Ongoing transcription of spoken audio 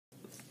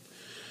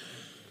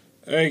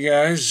Hey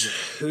guys,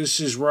 this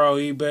is Raw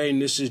eBay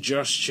and this is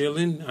Just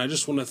Chillin. I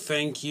just want to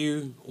thank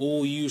you,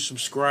 all you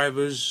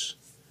subscribers,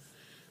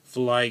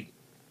 for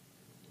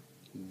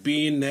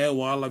being there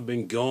while I've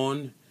been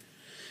gone.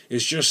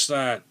 It's just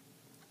that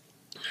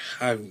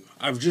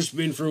I've just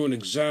been through an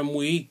exam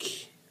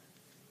week,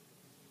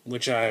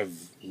 which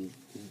I've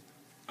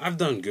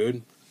done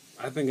good.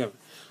 I think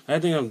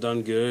I've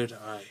done good.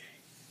 I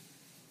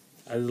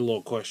did a lot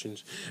of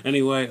questions.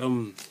 Anyway,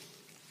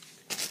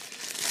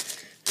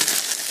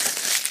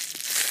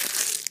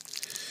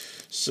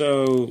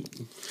 So,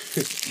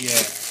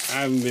 yeah,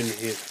 I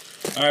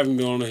haven't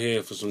been on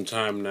here for some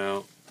time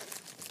now.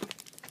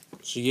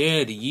 So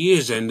yeah, the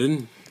year's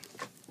ending.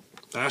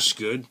 That's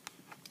good.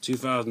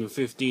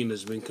 2015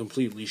 has been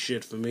completely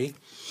shit for me.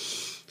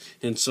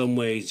 In some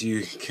ways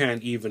you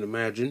can't even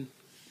imagine.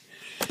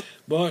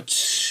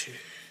 But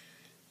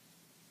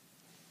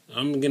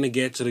I'm gonna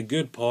get to the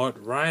good part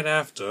right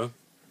after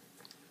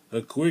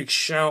a quick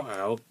shout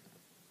out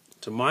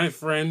to my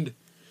friend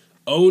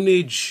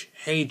Onage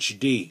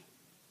HD.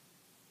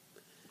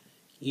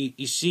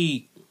 You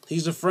see,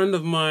 he's a friend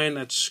of mine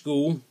at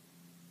school,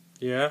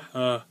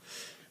 and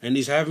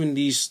he's having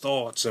these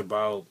thoughts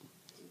about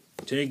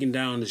taking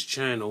down his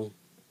channel.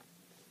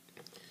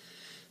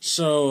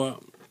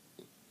 So,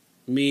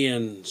 me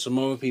and some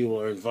other people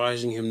are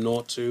advising him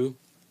not to,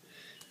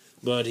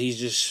 but he's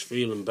just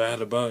feeling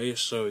bad about it.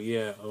 So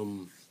yeah,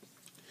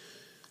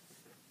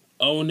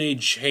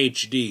 Onage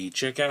HD,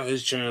 check out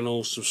his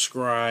channel,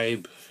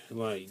 subscribe,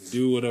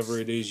 do whatever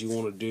it is you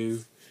want to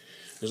do.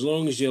 As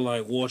long as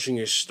you're watching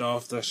his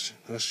stuff, that's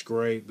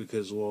great,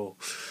 because well,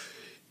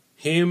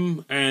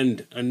 him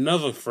and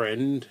another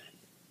friend,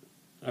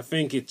 I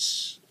think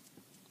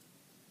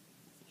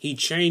he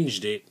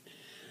changed it.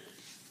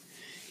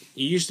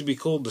 It used to be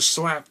called the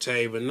Slap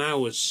Tape, and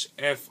now it's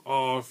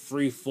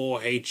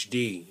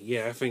FR34HD.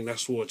 Yeah, I think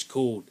that's what it's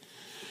called.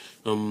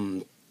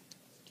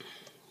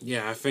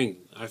 Yeah, I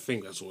think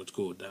that's what it's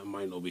called. That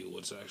might not be what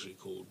it's actually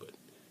called, but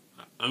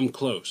I'm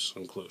close.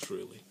 I'm close,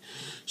 really.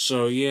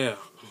 So yeah.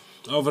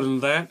 Other than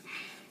that,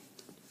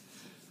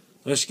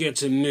 let's get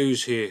to the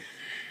news here.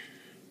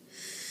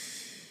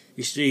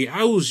 You see,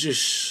 I was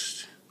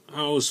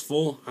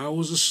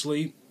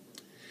asleep,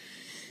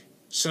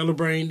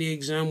 celebrating the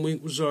exam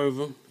week was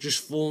over,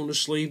 just falling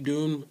asleep,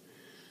 doing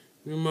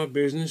my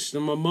business.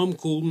 Then my mum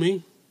called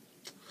me,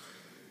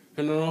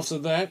 and then after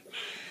that,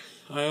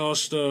 I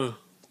asked her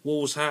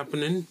what was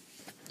happening.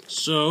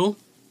 So,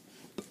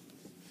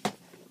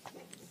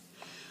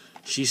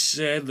 she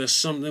said that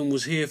something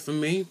was here for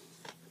me.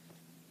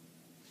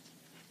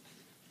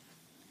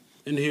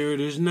 And here it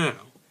is now.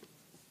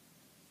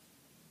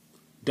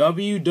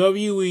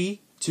 WWE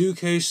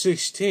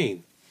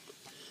 2K16.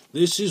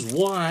 This is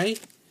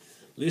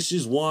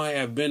why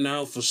I've been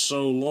out for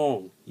so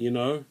long,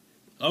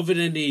 Other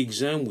than the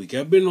exam week,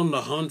 I've been on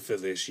the hunt for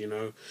this,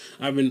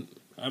 I've been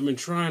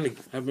trying to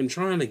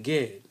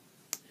get it.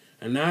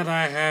 And now that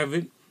I have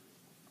it,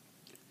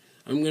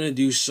 I'm gonna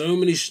do so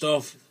many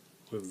stuff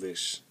with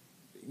this.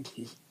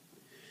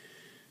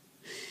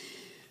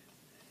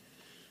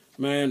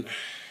 Man,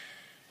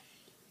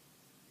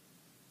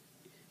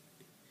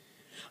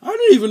 I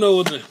don't even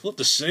know what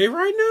to say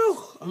right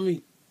now. I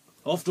mean,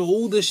 after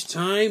all this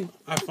time,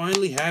 I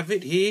finally have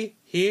it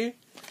here.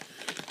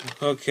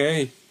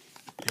 Okay.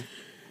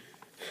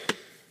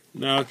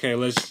 Now, okay,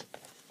 let's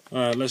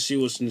see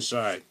what's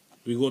inside.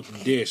 We got the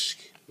disc.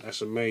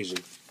 That's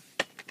amazing.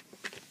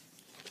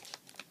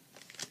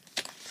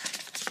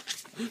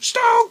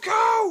 Stone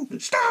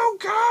Cold! Stone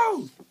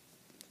Cold!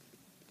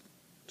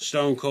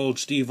 Stone Cold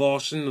Steve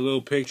Austin, a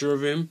little picture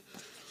of him.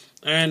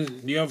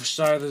 And the other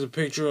side is a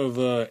picture of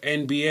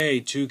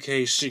NBA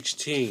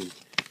 2K16.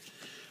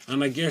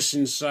 And I guess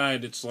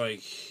inside it's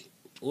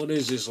what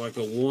is this, like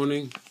a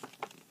warning?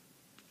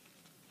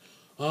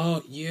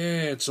 Oh,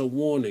 yeah, it's a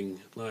warning.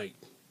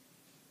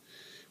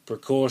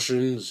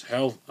 Precautions,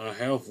 health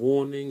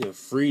warning, a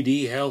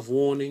 3D health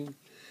warning,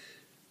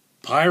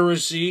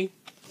 piracy.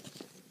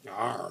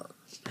 Arr.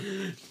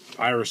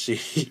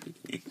 Piracy.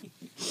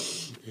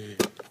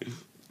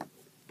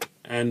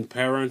 And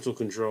parental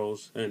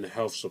controls and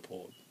health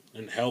support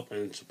and help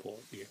and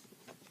support. Yeah.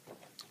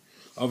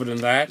 Other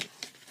than that,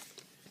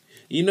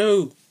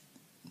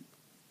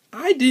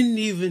 I didn't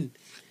even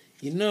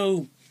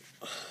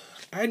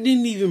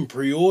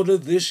pre-order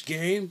this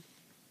game,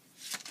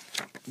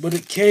 but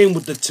it came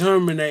with the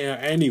Terminator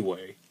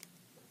anyway.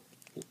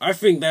 I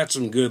think that's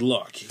some good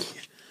luck.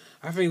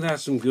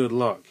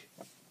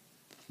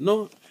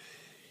 No,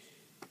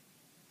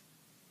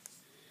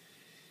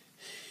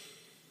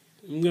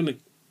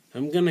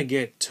 I'm gonna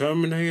get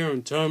Terminator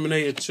and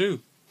Terminator 2.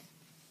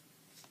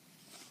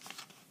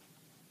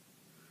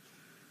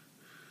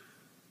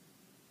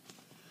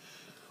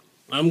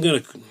 When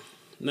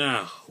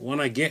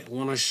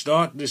I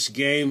start this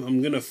game,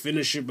 I'm gonna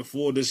finish it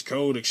before this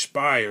code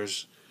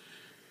expires.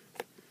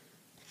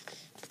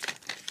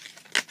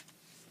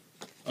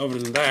 Other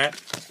than that,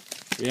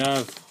 we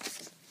have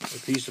a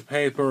piece of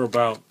paper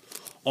about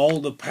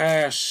all the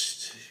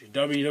past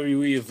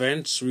WWE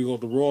events. We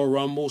got the Royal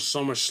Rumble,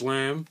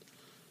 SummerSlam,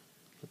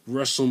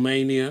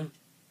 WrestleMania,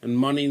 and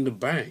Money in the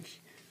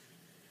Bank.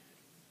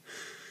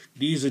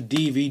 These are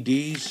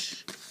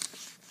DVDs.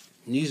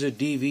 These are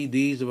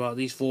DVDs about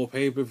these 4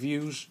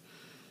 pay-per-views.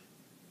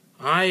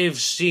 I have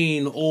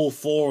seen all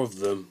 4 of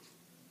them.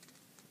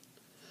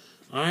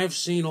 I have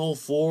seen all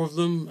 4 of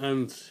them,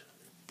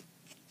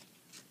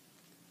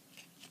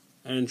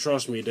 and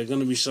trust me, they're going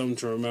to be something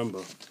to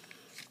remember.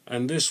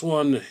 And this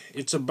one,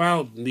 it's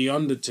about The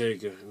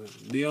Undertaker.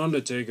 The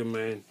Undertaker,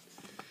 man.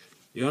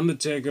 The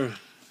Undertaker,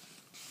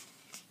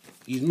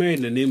 he's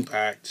made an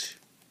impact.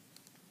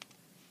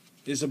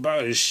 It's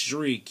about his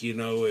streak, you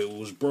know. It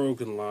was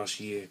broken last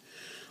year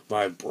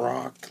by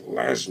Brock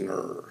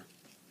Lesnar.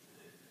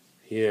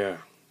 Yeah.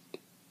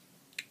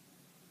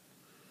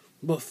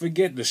 But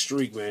forget the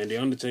streak, man. The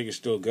Undertaker's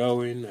still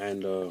going,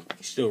 and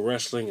he's still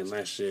wrestling, and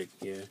that's it,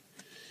 yeah.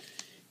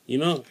 You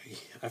know,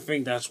 I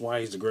think that's why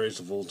he's the greatest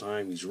of all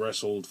time. He's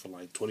wrestled for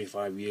like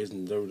 25 years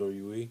in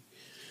WWE.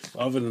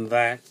 Other than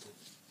that,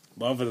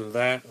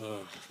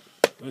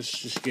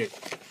 let's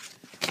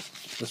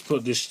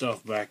put this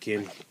stuff back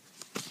in.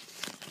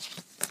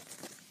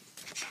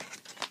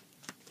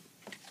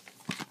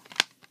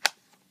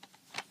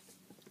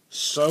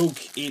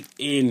 Soak it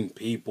in,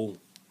 people.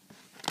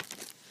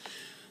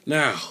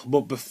 Now,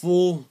 but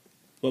before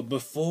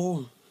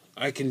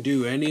I can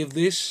do any of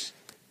this,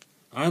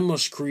 I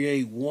must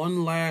create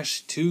one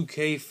last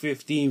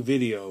 2K15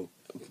 video.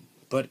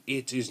 But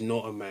it is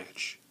not a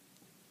match.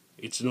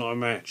 It's not a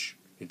match.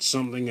 It's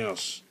something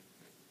else.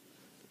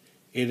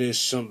 It is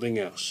something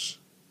else.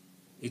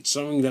 It's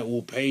something that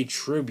will pay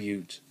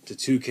tribute to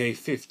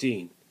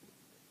 2K15.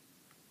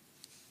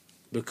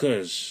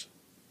 Because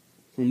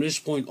from this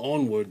point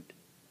onward,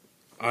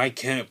 I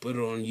can't put it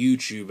on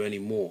YouTube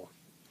anymore.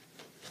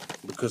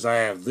 Because I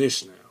have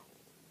this now.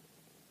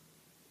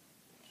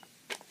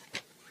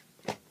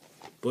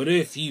 But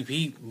if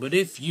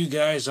you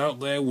guys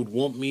out there would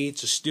want me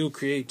to still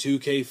create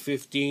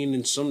 2K15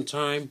 in some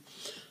time,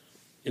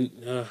 and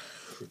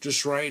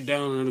just write it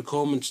down in the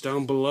comments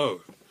down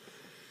below.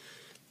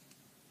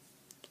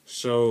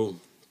 So,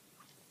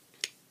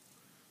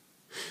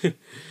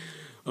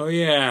 oh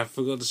yeah, I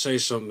forgot to say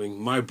something.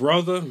 My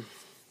brother,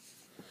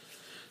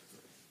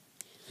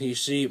 you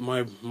see,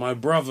 my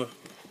brother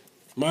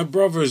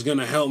is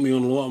gonna help me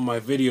on a lot of my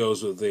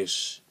videos with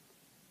this.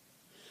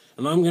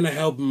 And I'm going to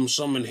help him on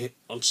some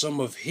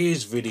of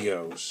his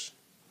videos.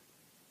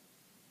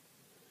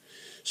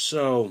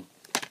 So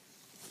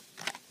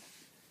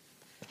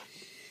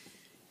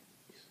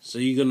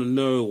you're going to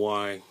know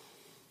why.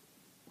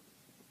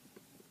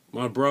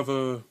 My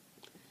brother,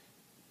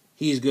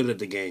 he's good at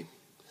the game.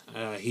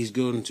 He's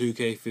good in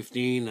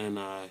 2K15, and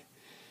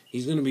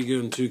he's going to be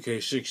good in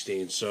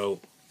 2K16. So,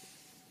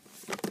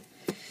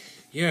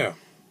 yeah.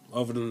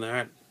 Other than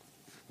that,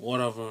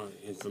 what other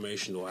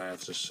information do I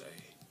have to say?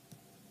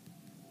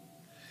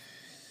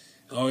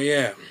 Oh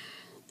yeah,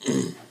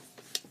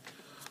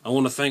 I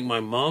want to thank my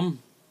mom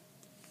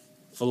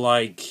for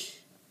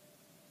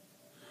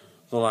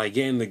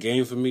getting the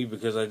game for me,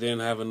 because I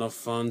didn't have enough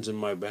funds in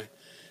my bank.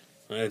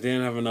 I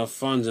didn't have enough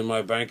funds in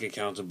my bank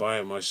account to buy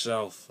it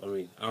myself. I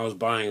mean, I was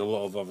buying a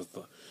lot of other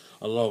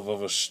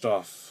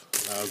stuff.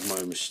 That was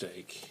my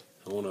mistake.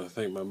 I want to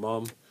thank my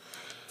mom,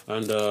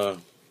 and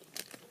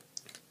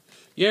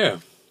yeah,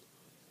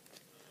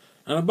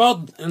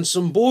 and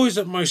some boys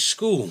at my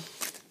school.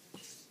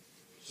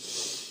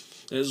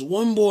 There's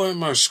one boy at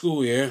my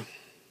school here.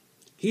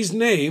 His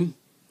name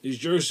is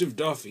Joseph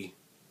Duffy.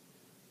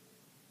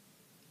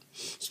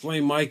 He's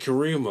playing my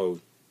career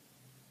mode.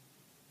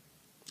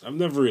 I've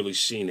never really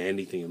seen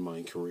anything in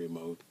my career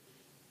mode.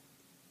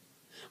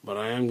 But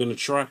I am going to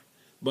try.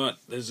 But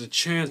there's a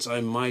chance I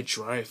might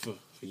try it for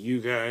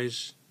you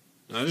guys.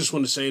 And I just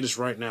want to say this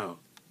right now.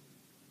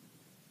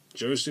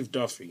 Joseph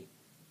Duffy.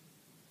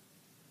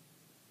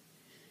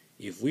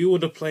 If we were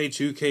to play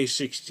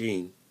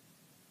 2K16,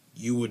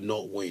 you would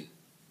not win.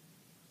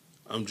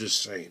 I'm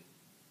just saying.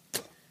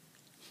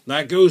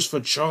 That goes for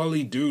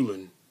Charlie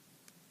Doolin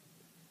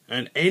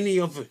and any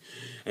other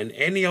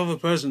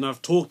person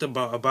I've talked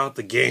about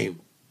the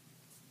game.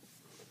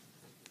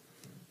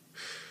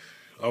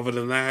 Other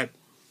than that,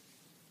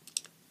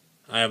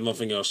 I have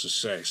nothing else to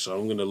say. So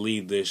I'm gonna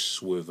leave this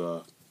with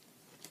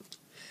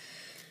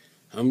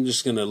I'm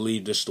just gonna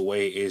leave this the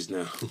way it is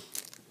now.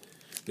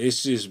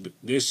 This is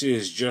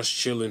Just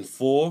Chillin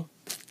 4,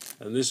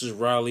 and this is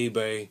Riley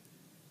Bay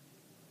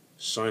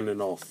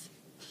signing off.